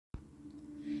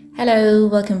Hello,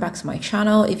 welcome back to my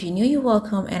channel. If you're new, you're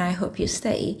welcome and I hope you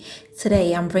stay.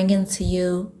 Today I'm bringing to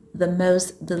you the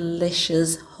most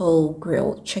delicious whole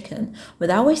grilled chicken.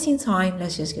 Without wasting time,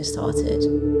 let's just get started.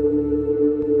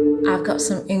 I've got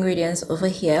some ingredients over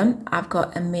here. I've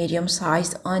got a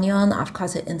medium-sized onion. I've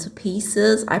cut it into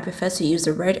pieces. I prefer to use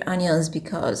the red onions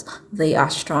because they are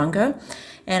stronger.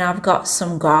 And I've got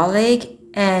some garlic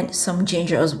and some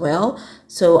ginger as well.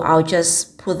 So I'll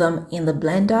just put them in the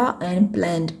blender and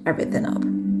blend everything up.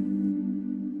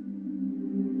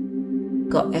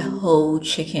 Got a whole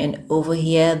chicken over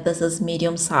here. This is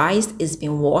medium-sized. It's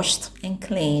been washed and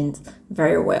cleaned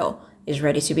very well. It's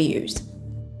ready to be used.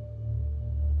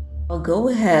 I'll go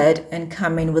ahead and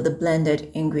come in with the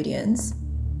blended ingredients.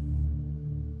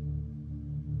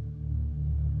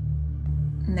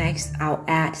 Next, I'll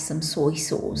add some soy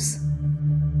sauce,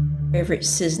 favorite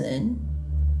seasoning,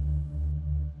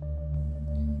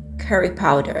 curry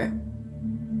powder,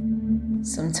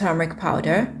 some turmeric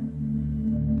powder,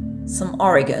 some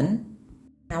oregano.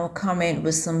 I will come in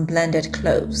with some blended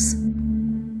cloves,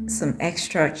 some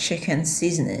extra chicken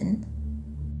seasoning,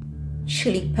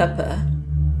 chili pepper,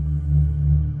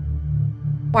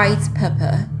 white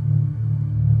pepper,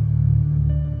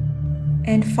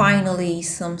 and finally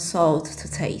some salt to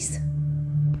taste.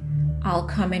 I'll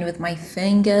come in with my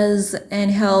fingers and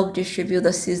help distribute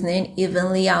the seasoning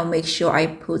evenly. I'll make sure I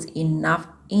put enough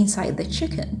inside the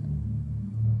chicken.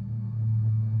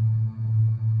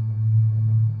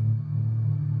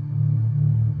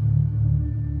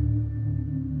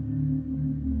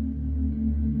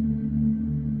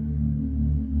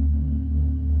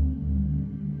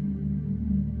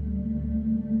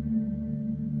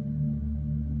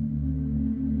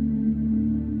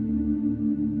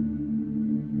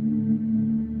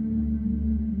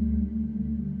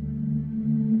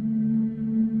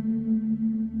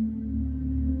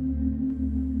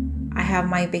 I have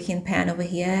my baking pan over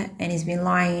here and it's been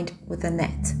lined with a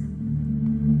net.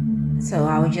 So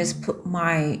I will just put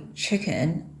my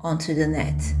chicken onto the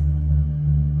net.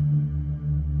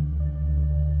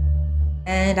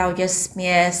 And I'll just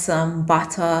smear some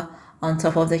butter on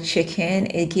top of the chicken.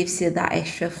 It gives it that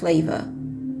extra flavor.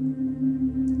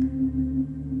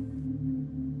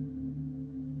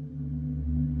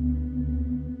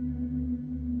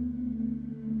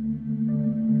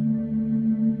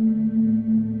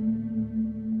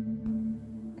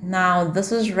 Now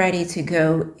this is ready to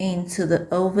go into the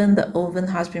oven. The oven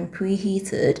has been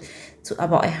preheated to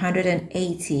about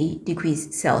 180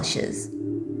 degrees Celsius.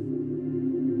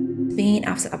 It's been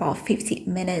after about 50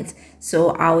 minutes,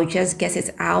 so I will just get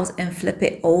it out and flip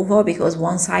it over because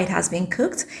one side has been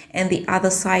cooked and the other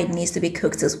side needs to be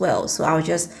cooked as well. So I'll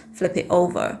just flip it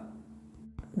over.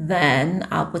 Then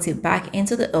I'll put it back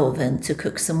into the oven to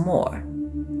cook some more.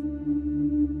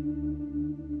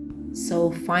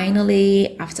 So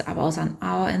finally, after about an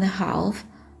hour and a half,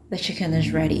 the chicken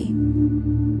is ready.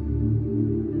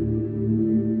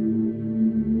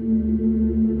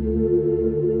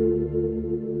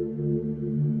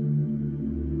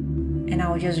 And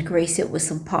I'll just grace it with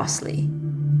some parsley.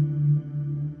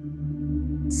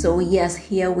 So yes,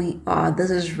 here we are.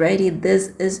 This is ready.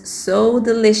 This is so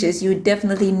delicious. You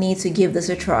definitely need to give this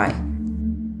a try.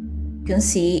 You can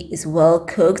see it's well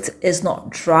cooked. It's not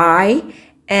dry.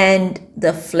 And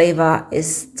the flavor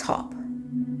is top.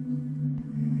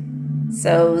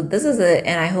 So this is it,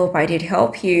 and I hope I did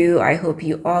help you. I hope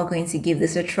you are going to give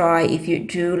this a try. If you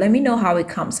do, let me know how it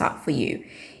comes out for you.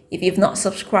 If you've not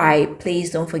subscribed, please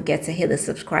don't forget to hit the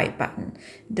subscribe button.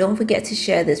 Don't forget to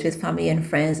share this with family and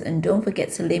friends, and don't forget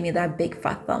to leave me that big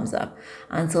fat thumbs up.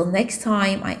 Until next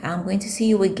time, I am going to see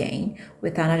you again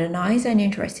with another nice and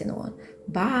interesting one.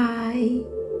 Bye.